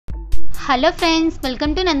Hello friends,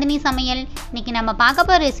 welcome to Nandhini Samayal. இன்னைக்கு நம்ம பார்க்க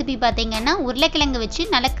போற ரெசிபி பாத்தீங்கன்னா உருளைக்கிழங்கு வச்சு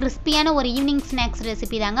நல்ல கிறிஸ்பியான ஒரு ஈவினிங் ஸ்நாக்ஸ்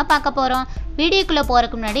ரெசிபி தாங்க பார்க்க போறோம். வீடியோக்குள்ள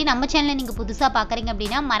போறதுக்கு முன்னாடி நம்ம சேனலை நீங்க புதுசா பார்க்கறீங்க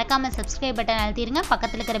அப்படினா மறக்காம subscribe பட்டன் அழுத்திடுங்க,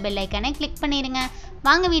 பக்கத்துல இருக்கிற பெல் ஐகானை கிளிக் பண்ணிடுங்க.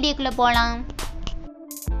 வாங்க வீடியோக்குள்ள போலாம்.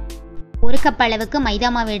 ஒரு கப் அளவுக்கு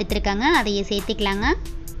மைதா மாவு எடுத்துர்க்காங்க, அதையே சேர்த்துக்கலாங்க.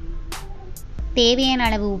 தேவையான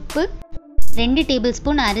அளவு உப்பு, 2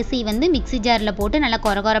 டேபிள்ஸ்பூன் அரிசி வந்து மிக்ஸி ஜாரில் போட்டு நல்லா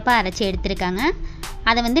கொரகொரப்பாக அரைச்சி எடுத்துருக்காங்க.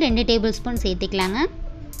 அதை வந்து 2 டேபிள்ஸ்பூன் சேர்த்துக்கலாங்க.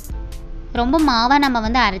 ரொம்ப மாவாக நம்ம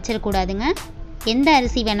வந்து அரைச்சிடக்கூடாதுங்க. எந்த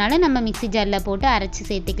அரிசி வேணாலும் நம்ம மிக்ஸி ஜாரில் போட்டு அரைச்சி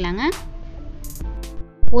சேர்த்துக்கலாங்க.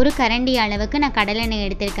 ஒரு கரண்டி அளவுக்கு நான் கடலை எண்ணெய்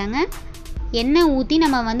எடுத்துருக்காங்க. எண்ணெய் ஊற்றி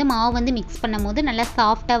நம்ம வந்து மாவு வந்து மிக்ஸ் பண்ணும் போது நல்லா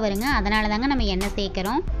சாஃப்டாக வருங்க. அதனால தாங்க நம்ம எண்ணெய்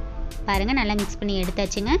சேர்க்குறோம். பாருங்கள், நல்லா மிக்ஸ் பண்ணி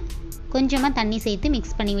எடுத்தாச்சுங்க. கொஞ்சமாக தண்ணி சேர்த்து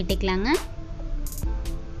மிக்ஸ் பண்ணி விட்டுக்கலாங்க.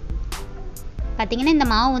 பார்த்திங்கன்னா இந்த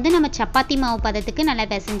மாவு வந்து நம்ம சப்பாத்தி மாவு பதத்துக்கு நல்லா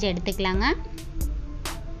பிசைஞ்சு எடுத்துக்கலாங்க.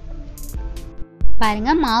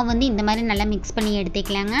 பாருங்கள், மாவு வந்து இந்த மாதிரி நல்லா மிக்ஸ் பண்ணி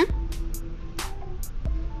எடுத்துக்கலாங்க.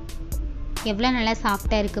 எவ்வளோ நல்லா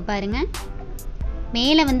சாஃப்டாக இருக்குது பாருங்கள்.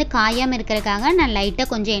 மேலே வந்து காயாமல் இருக்கிறதுக்காக நான் லைட்டாக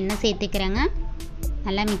கொஞ்சம் எண்ணெய் சேர்த்துக்கிறேங்க.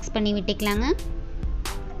 நல்லா மிக்ஸ் பண்ணி விட்டுக்கலாங்க.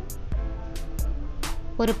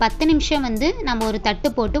 ஒரு 10 நிமிஷம் வந்து நம்ம ஒரு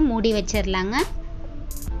தட்டு போட்டு மூடி வச்சிடலாங்க.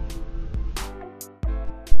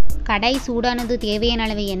 கடாய் சூடானது தேவையான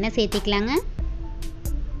அளவு எண்ணெய் சேர்த்திக்கலாங்க.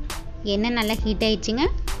 எண்ணெய் நல்லா ஹீட் ஆயிடுச்சுங்க.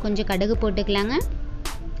 கொஞ்சம் கடுகு போட்டுக்கலாங்க.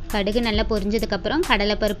 கடுகு நல்லா பொரிஞ்சதுக்கப்புறம்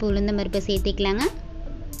கடலைப்பருப்பு உளுந்தம் பருப்பு சேர்த்திக்கலாங்க.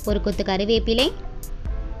 ஒரு கொத்து கருவேப்பிலை,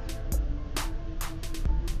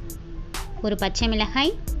 ஒரு பச்சை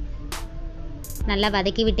மிளகாய் நல்லா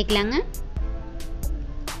வதக்கி விட்டுக்கலாங்க.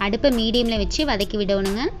 அடுப்பை மீடியமில் வச்சு வதக்கி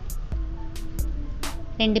விடணுங்க.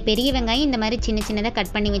 2 பெரிய வெங்காயம் இந்த மாதிரி சின்ன சின்னதாக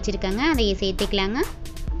கட் பண்ணி வச்சுருக்காங்க, அதையே சேர்த்துக்கலாங்க.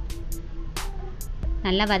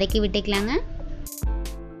 நல்லா வதக்கி விட்டுக்கலாங்க.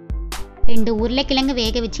 2 உருளைக்கிழங்கு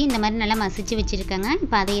வேக வச்சு இந்த மாதிரி நல்லா மசிச்சு வச்சுருக்காங்க.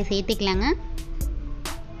 இப்போ அதையே சேர்த்துக்கலாங்க.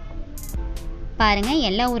 பாருங்கள்,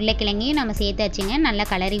 எல்லா உருளைக்கிழங்கையும் நம்ம சேர்த்தாச்சுங்க. நல்லா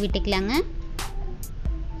கலரி விட்டுக்கலாங்க.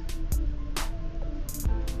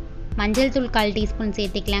 மஞ்சள் தூள் 1/4 டீஸ்பூன்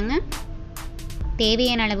சேர்த்துக்கலாங்க.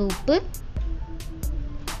 தேவையான அளவு உப்பு,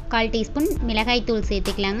 1/4 டீஸ்பூன் மிளகாய் தூள்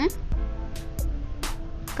சேர்த்துக்கலாங்க.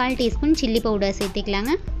 1/4 டீஸ்பூன் சில்லி பவுடர்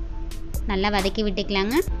சேர்த்துக்கலாங்க. நல்லா வதக்கி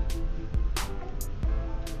விட்டுக்கலாங்க.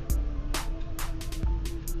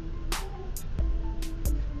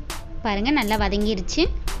 பாருங்கள், நல்லா வதங்கிருச்சு.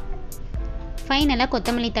 ஃபைனலாக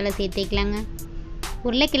கொத்தமல்லி தழை சேர்த்துக்கலாங்க.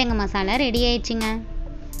 உருளைக்கிழங்கு மசாலா ரெடி ஆயிடுச்சுங்க.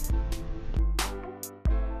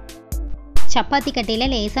 சப்பாத்தி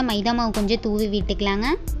கட்டையில் லேசாக மைதா மாவு கொஞ்சம் தூவி விட்டுக்கலாங்க.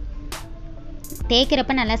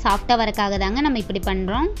 தேய்க்கிறப்ப நல்லா சாஃப்டாக வரக்காக தாங்க நம்ம இப்படி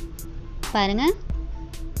பண்ணுறோம். பாருங்கள்,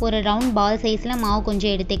 ஒரு ரவுண்ட் பால் சைஸில் மாவு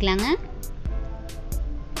கொஞ்சம் எடுத்துக்கலாங்க.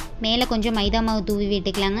 மேலே கொஞ்சம் மைதா மாவு தூவி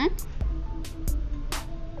விட்டுக்கலாங்க.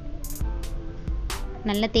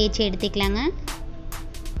 நல்லா தேய்ச்சி எடுத்துக்கலாங்க.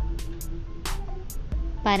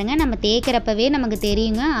 பாருங்கள், நம்ம தேய்க்கிறப்பவே நமக்கு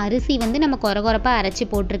தெரியுங்க, அரிசி வந்து நம்ம கொரகொரப்பாக அரைச்சி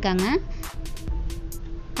போட்டிருக்காங்க.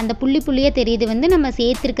 அந்த புள்ளி புள்ளியாக தெரியுது வந்து நம்ம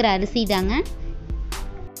சேர்த்துருக்கிற அரிசி தாங்க.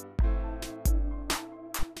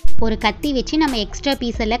 ஒரு கத்தி வச்சு நம்ம எக்ஸ்ட்ரா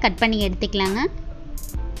பீஸ் எல்லாம் கட் பண்ணி எடுத்துக்கலாங்க.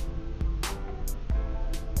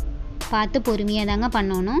 பார்த்து பொறுமையாக தாங்க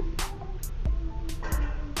பண்ணணும்.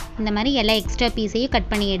 இந்த மாதிரி எல்லா எக்ஸ்ட்ரா பீஸையும்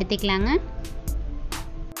கட் பண்ணி எடுத்துக்கலாங்க.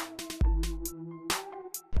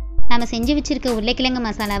 நம்ம செஞ்சு வச்சுருக்க உருளைக்கிழங்கு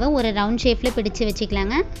மசாலாவை ஒரு ரவுண்ட் ஷேப்பில் பிடிச்சு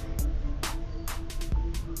வச்சுக்கலாங்க.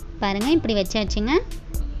 பாருங்கள், இப்படி வச்சாச்சுங்க.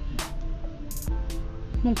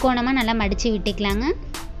 முக்கோணமாக நல்லா மடித்து விட்டுக்கலாங்க.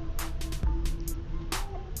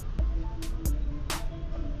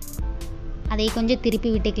 அதை கொஞ்சம்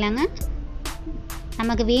திருப்பி விட்டுக்கலாங்க.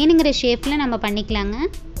 நமக்கு வேணுங்கிற ஷேப்பில் நம்ம பண்ணிக்கலாங்க.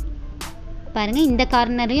 பாருங்கள், இந்த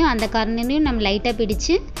கார்னரையும் அந்த கார்னரையும் நம்ம லைட்டாக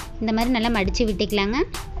பிடிச்சு இந்த மாதிரி நல்லா மடித்து விட்டுக்கலாங்க.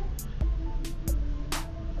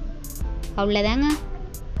 அவ்வளோதாங்க.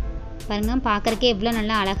 பாருங்கள், பார்க்குறக்கே எவ்வளோ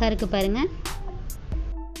நல்லா அழகாக இருக்குது பாருங்கள்.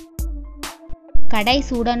 கடாய்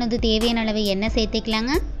சூடானது தேவையான அளவு எண்ணெய்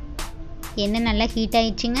சேர்த்துக்கலாங்க. எண்ணெய் நல்லா ஹீட்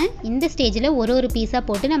ஆயிடுச்சுங்க. இந்த ஸ்டேஜில் ஒரு பீஸாக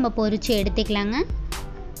போட்டு நம்ம பொரித்து எடுத்துக்கலாங்க.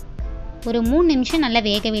 ஒரு 3 நிமிஷம் நல்லா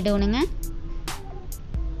வேக விடணுங்க.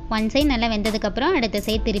 1 சைடு நல்லா வெந்ததுக்கப்புறம் அடுத்த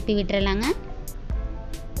சைடு திருப்பி விட்டுறலாங்க.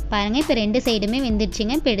 பாருங்கள், இப்போ 2 சைடுமே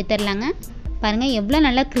வெந்துடுச்சுங்க. இப்போ எடுத்துடலாங்க. பாருங்கள், எவ்வளோ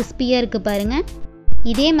நல்லா கிறிஸ்பியாக இருக்குது பாருங்கள்.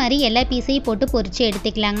 இதே மாதிரி எல்லா பீஸையும் போட்டு பொரித்து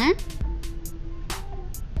எடுத்துக்கலாங்க.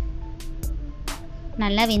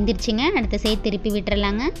 நல்லா வெந்துடுச்சுங்க. அடுத்த சைடு திருப்பி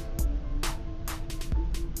விட்டுறலாங்க.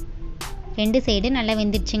 2 சைடு நல்லா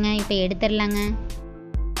வெந்துடுச்சுங்க. இப்போ எடுத்துடலாங்க.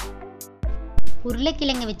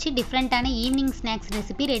 உருளைக்கிழங்கு வச்சு டிஃப்ரெண்ட்டான ஈவினிங் ஸ்நாக்ஸ்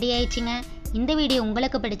ரெசிபி ரெடி ஆயிடுச்சுங்க. இந்த வீடியோ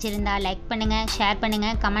உங்களுக்கு பிடிச்சிருந்தா லைக் பண்ணுங்கள், ஷேர்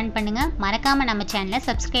பண்ணுங்கள், கமெண்ட் பண்ணுங்கள். மறக்காமல் நம்ம சேனலை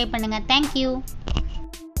சப்ஸ்கிரைப் பண்ணுங்கள். தேங்க்யூ.